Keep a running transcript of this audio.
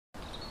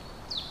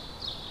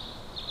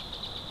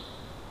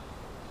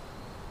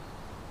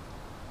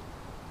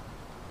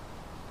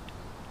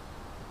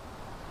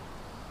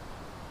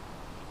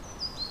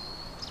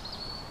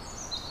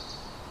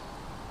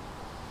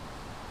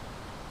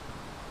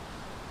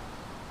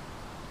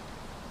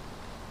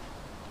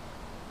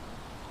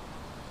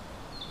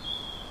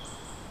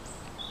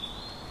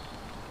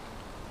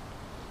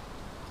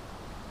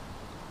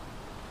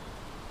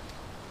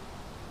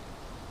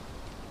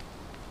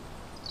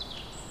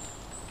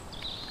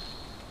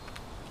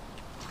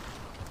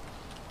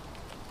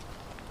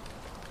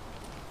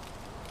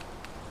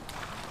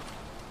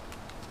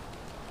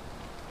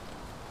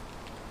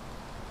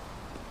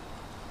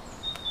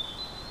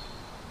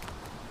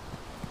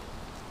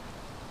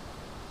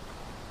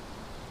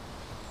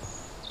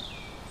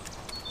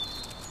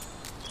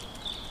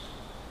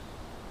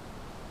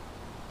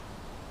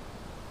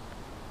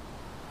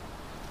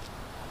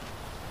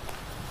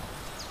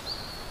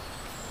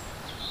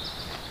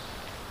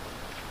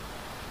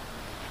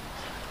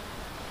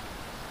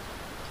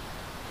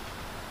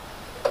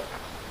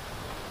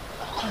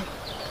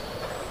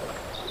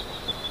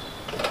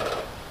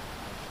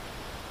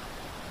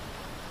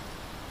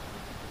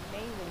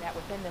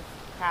in this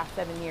past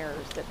 7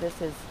 years that this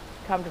has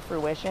come to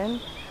fruition.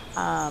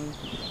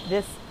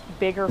 This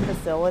bigger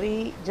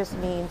facility just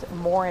means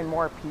more and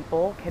more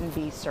people can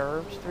be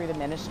served through the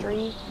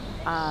ministry,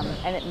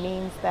 and it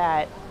means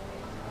that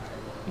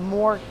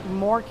more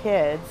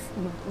kids,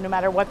 no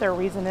matter what their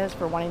reason is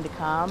for wanting to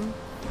come,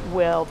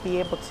 will be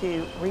able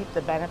to reap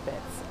the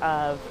benefits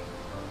of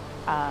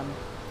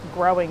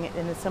growing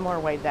in a similar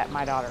way that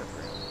my daughter grew.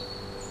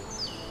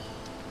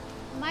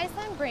 My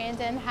son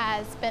Brandon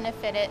has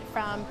benefited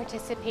from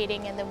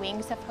participating in the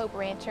Wings of Hope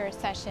Rancher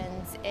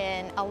sessions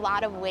in a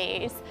lot of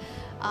ways.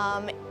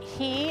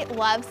 He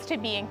loves to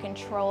be in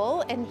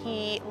control and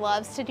he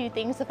loves to do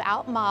things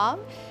without mom.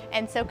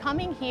 And so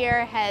coming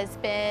here has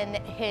been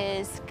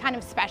his kind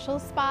of special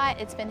spot.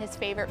 It's been his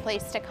favorite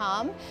place to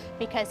come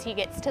because he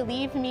gets to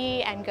leave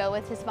me and go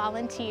with his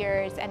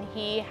volunteers, and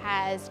he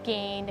has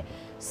gained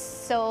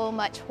so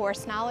much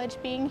horse knowledge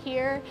being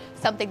here,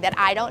 something that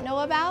I don't know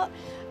about.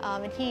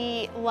 And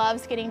he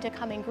loves getting to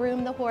come and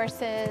groom the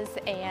horses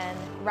and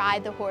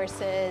ride the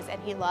horses,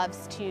 and he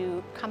loves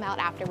to come out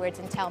afterwards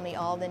and tell me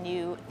all the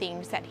new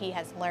things that he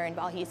has learned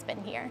while he's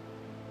been here.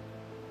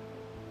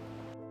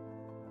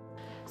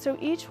 So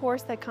each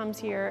horse that comes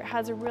here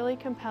has a really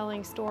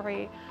compelling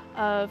story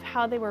of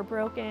how they were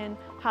broken,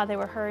 how they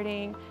were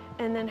hurting,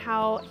 and then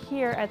how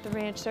here at the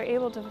ranch they're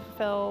able to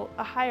fulfill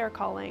a higher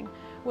calling,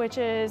 which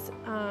is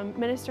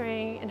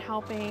ministering and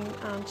helping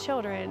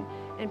children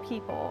and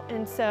people.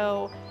 And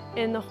so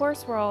in the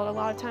horse world, a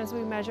lot of times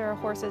we measure a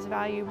horse's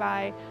value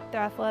by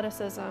their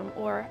athleticism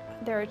or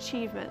their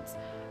achievements.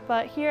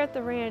 But here at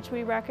the ranch,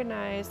 we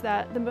recognize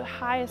that the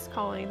highest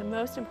calling, the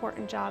most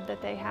important job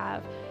that they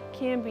have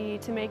can be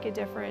to make a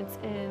difference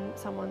in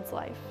someone's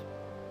life.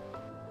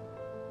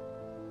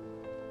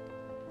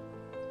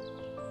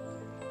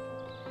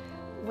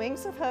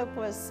 Wings of Hope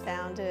was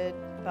founded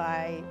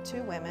by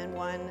two women,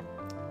 one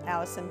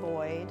Allison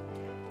Boyd,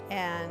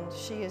 and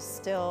she is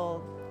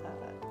still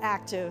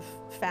active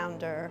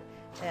founder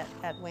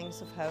at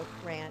Wings of Hope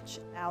Ranch.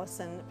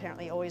 Allison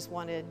apparently always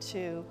wanted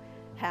to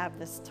have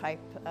this type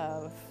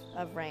of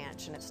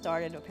ranch, and it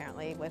started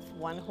apparently with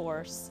one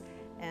horse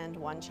and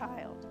one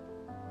child.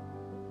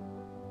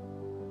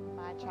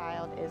 My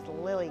child is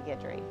Lily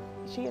Guidry.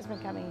 She has been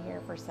coming here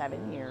for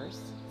 7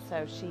 years,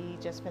 so she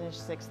just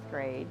finished 6th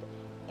grade.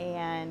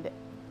 And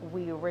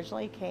we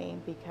originally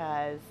came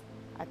because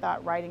I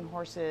thought riding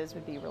horses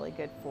would be really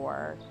good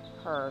for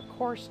her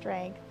core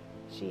strength.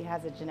 She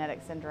has a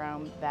genetic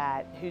syndrome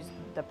whose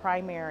the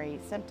primary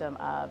symptom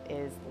of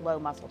is low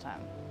muscle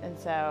tone. And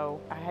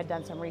so I had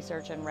done some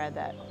research and read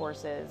that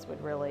horses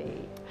would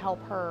really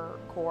help her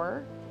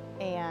core.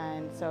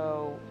 And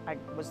so I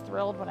was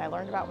thrilled when I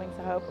learned about Wings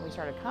of Hope and we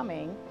started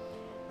coming.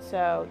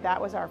 So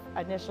that was our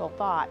initial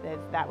thought, is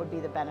that would be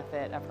the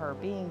benefit of her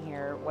being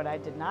here. What I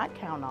did not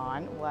count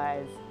on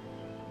was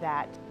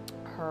that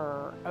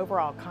her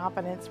overall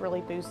confidence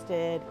really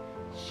boosted.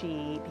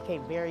 She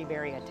became very,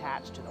 very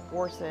attached to the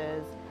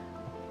horses,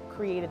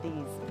 created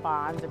these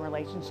bonds and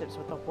relationships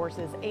with the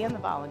horses and the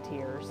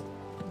volunteers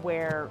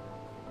where,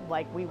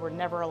 like, we were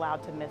never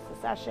allowed to miss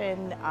a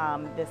session.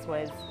 This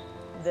was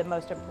the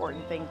most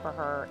important thing for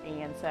her,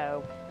 and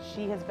so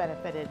she has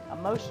benefited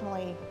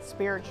emotionally,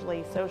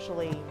 spiritually,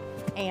 socially,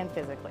 and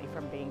physically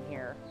from being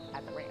here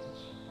at the ranch.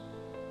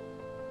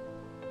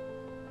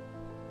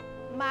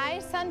 My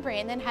son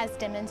Brandon has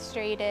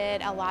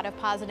demonstrated a lot of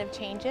positive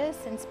changes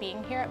since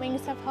being here at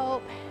Wings of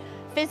Hope.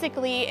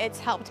 Physically, it's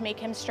helped make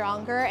him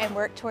stronger and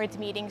work towards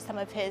meeting some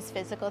of his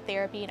physical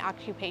therapy and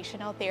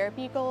occupational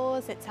therapy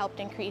goals. It's helped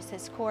increase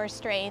his core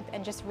strength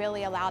and just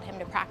really allowed him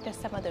to practice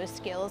some of those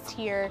skills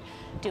here,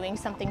 doing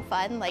something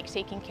fun like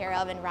taking care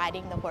of and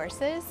riding the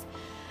horses.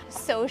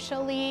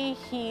 Socially,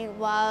 he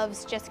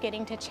loves just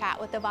getting to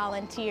chat with the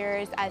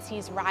volunteers as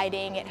he's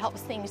riding. It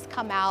helps things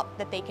come out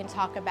that they can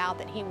talk about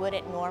that he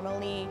wouldn't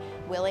normally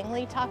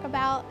willingly talk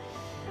about.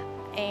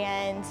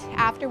 And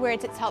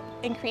afterwards, it's helped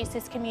increase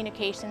his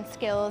communication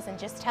skills and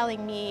just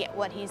telling me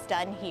what he's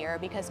done here,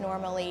 because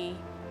normally,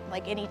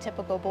 like any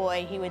typical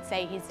boy, he would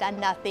say he's done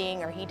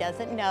nothing or he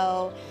doesn't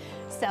know.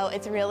 So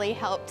it's really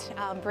helped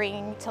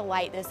bring to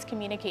light his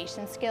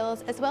communication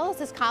skills as well as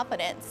his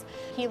confidence.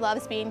 He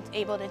loves being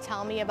able to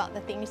tell me about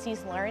the things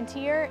he's learned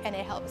here, and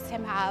it helps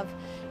him have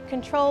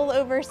control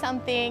over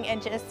something and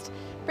just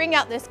bring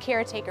out those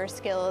caretaker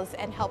skills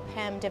and help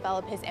him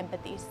develop his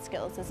empathy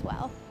skills as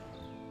well.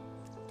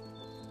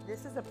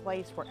 This is a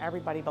place where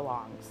everybody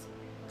belongs,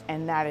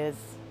 and that is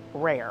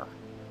rare,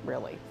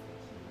 really.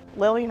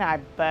 Lily and I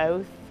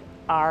both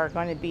are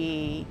going to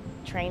be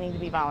training to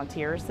be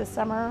volunteers this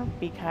summer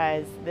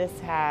because this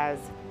has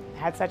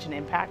had such an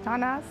impact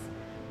on us.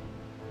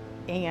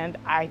 And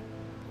I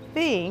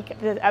think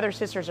the other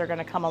sisters are going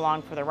to come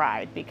along for the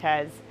ride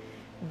because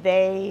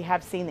they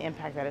have seen the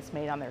impact that it's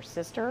made on their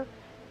sister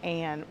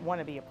and want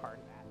to be a part of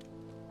that.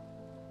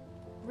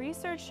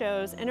 Research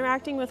shows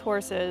interacting with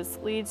horses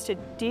leads to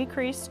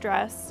decreased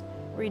stress,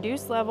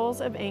 reduced levels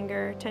of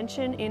anger,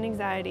 tension, and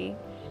anxiety,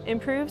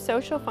 improved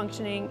social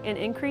functioning, and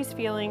increased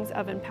feelings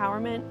of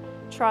empowerment,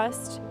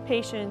 trust,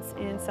 patience,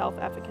 and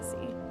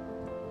self-efficacy.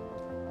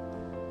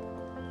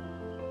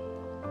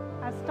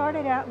 I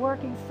started out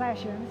working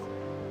sessions,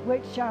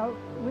 which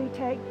we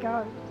take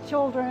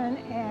children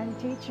and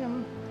teach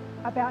them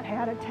about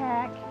how to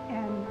tack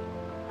and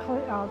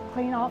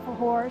clean off a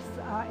horse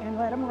and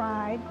let them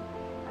ride,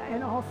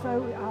 and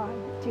also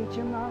teach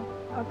them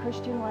a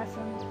Christian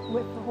lesson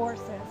with the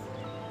horses.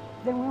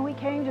 Then when we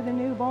came to the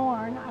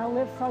newborn, I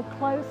lived so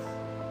close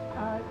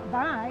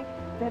by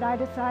that I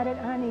decided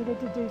I needed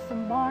to do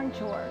some barn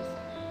chores.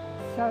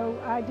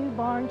 So I do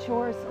barn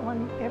chores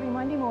on every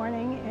Monday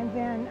morning, and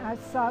then I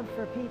sub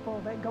for people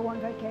that go on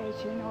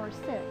vacation or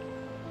sick.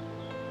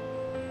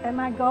 And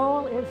my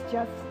goal is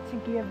just to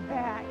give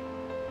back.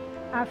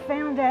 I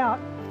found out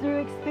through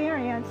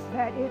experience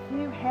that if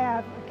you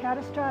have a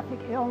catastrophic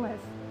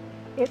illness,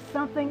 it's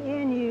something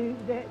in you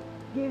that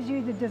gives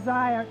you the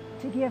desire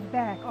to give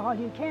back all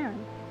you can.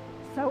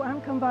 So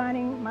I'm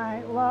combining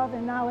my love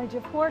and knowledge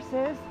of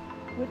horses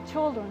with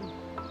children.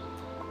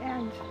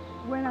 And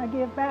when I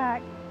give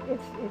back,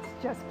 it's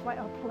just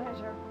a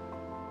pleasure.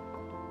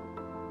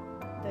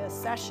 The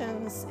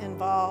sessions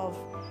involve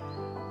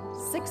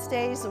 6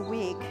 days a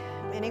week,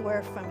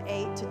 anywhere from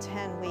 8 to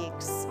 10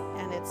 weeks,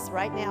 and it's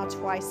right now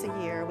twice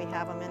a year. We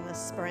have them in the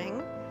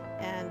spring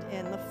and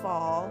in the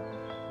fall.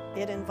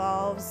 It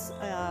involves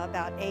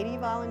about 80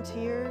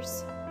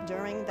 volunteers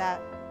during that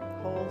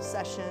whole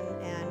session,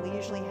 and we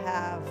usually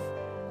have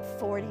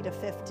 40 to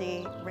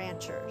 50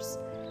 ranchers.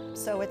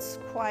 So it's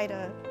quite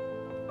a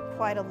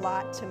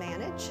lot to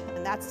manage,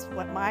 and that's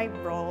what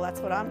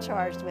I'm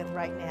charged with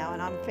right now,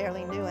 and I'm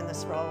fairly new in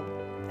this role.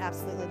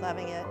 Absolutely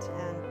loving it,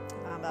 and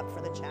I'm up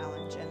for the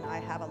challenge, and I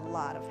have a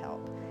lot of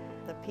help.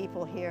 The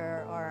people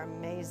here are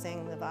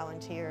amazing. The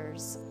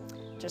volunteers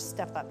just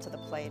step up to the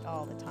plate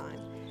all the time.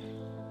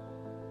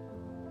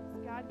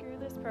 God grew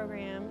this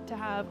program to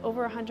have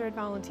over 100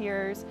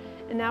 volunteers,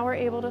 and now we're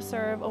able to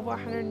serve over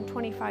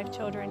 125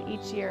 children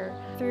each year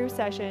through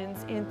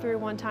sessions and through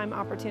one-time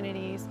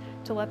opportunities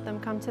to let them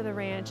come to the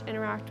ranch,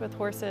 interact with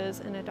horses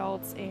and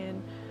adults,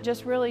 and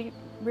just really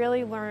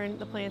learn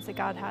the plans that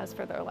God has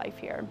for their life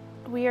here.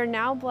 We are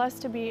now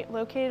blessed to be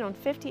located on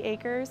 50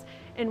 acres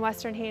in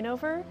western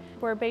Hanover.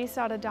 We're based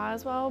out of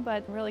Doswell,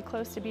 but really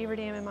close to Beaver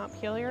Dam and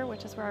Montpelier,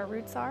 which is where our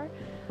roots are.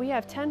 We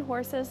have 10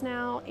 horses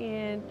now,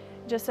 and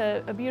just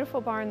a beautiful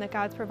barn that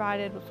God's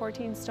provided with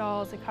 14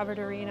 stalls, a covered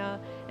arena,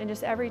 and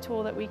just every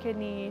tool that we could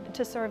need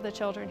to serve the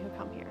children who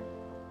come here.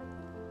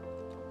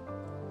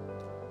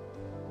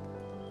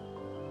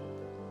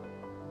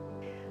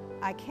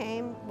 I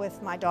came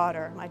with my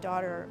daughter. My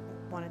daughter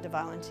wanted to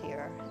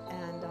volunteer,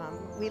 and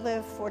we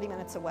live 40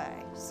 minutes away,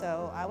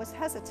 so I was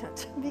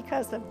hesitant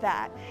because of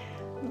that.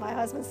 My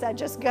husband said,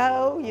 just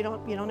go, you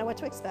don't know what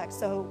to expect,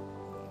 so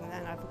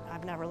and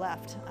I've never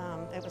left.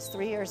 It was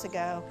 3 years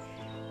ago,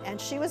 and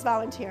she was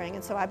volunteering,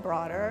 and so I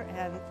brought her,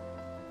 and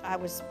I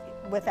was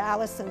with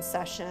Allison's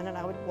session, and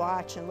I would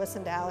watch and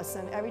listen to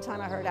Allison. Every time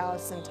I heard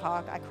Allison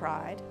talk, I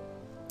cried.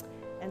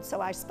 And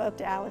so I spoke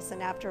to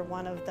Allison after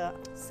one of the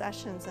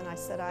sessions, and I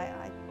said,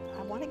 I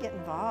want to get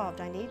involved.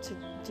 I need to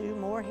do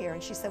more here.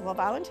 And she said, well,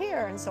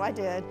 volunteer. And so I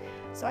did.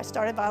 So I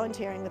started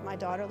volunteering with my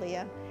daughter,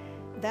 Leah.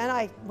 Then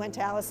I went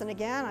to Allison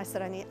again. I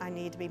said, I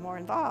need to be more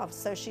involved.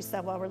 So she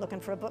said, well, we're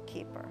looking for a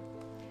bookkeeper.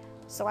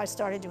 So I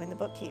started doing the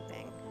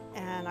bookkeeping.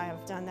 And I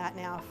have done that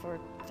now for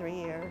 3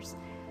 years.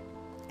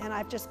 And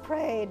I've just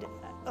prayed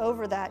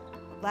over that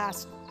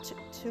last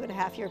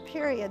 2.5 year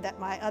period that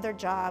my other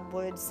job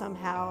would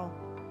somehow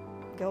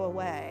go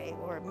away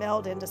or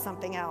meld into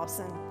something else.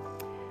 And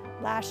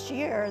last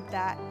year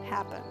that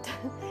happened.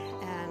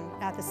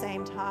 And at the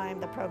same time,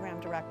 the program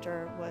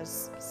director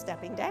was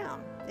stepping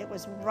down. It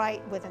was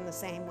right within the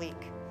same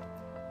week.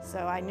 So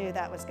I knew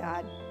that was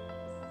God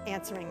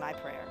answering my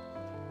prayer.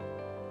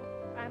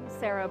 I'm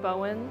Sarah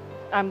Bowen.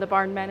 I'm the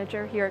barn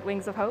manager here at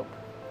Wings of Hope.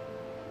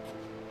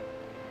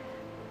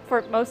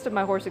 For most of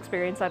my horse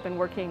experience, I've been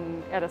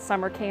working at a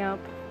summer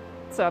camp.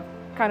 So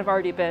I've kind of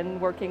already been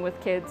working with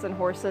kids and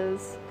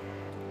horses.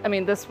 I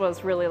mean, this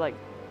was really like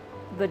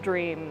the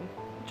dream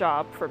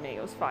job for me,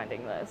 was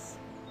finding this.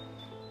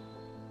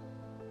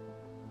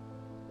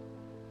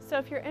 So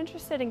if you're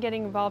interested in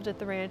getting involved at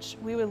the ranch,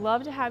 we would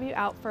love to have you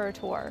out for a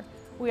tour.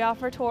 We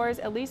offer tours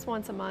at least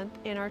once a month,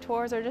 and our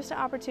tours are just an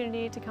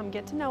opportunity to come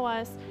get to know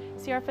us,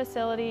 see our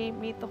facility,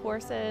 meet the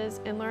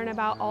horses, and learn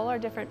about all our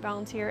different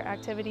volunteer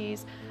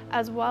activities,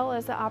 as well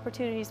as the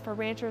opportunities for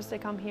ranchers to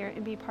come here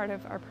and be part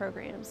of our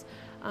programs.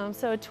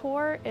 So a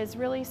tour is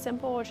really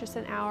simple. It's just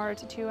an hour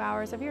to 2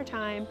 hours of your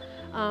time,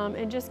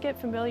 and just get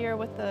familiar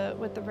with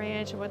the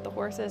ranch and with the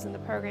horses and the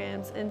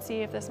programs, and see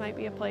if this might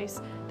be a place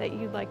that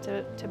you'd like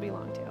to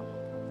belong to.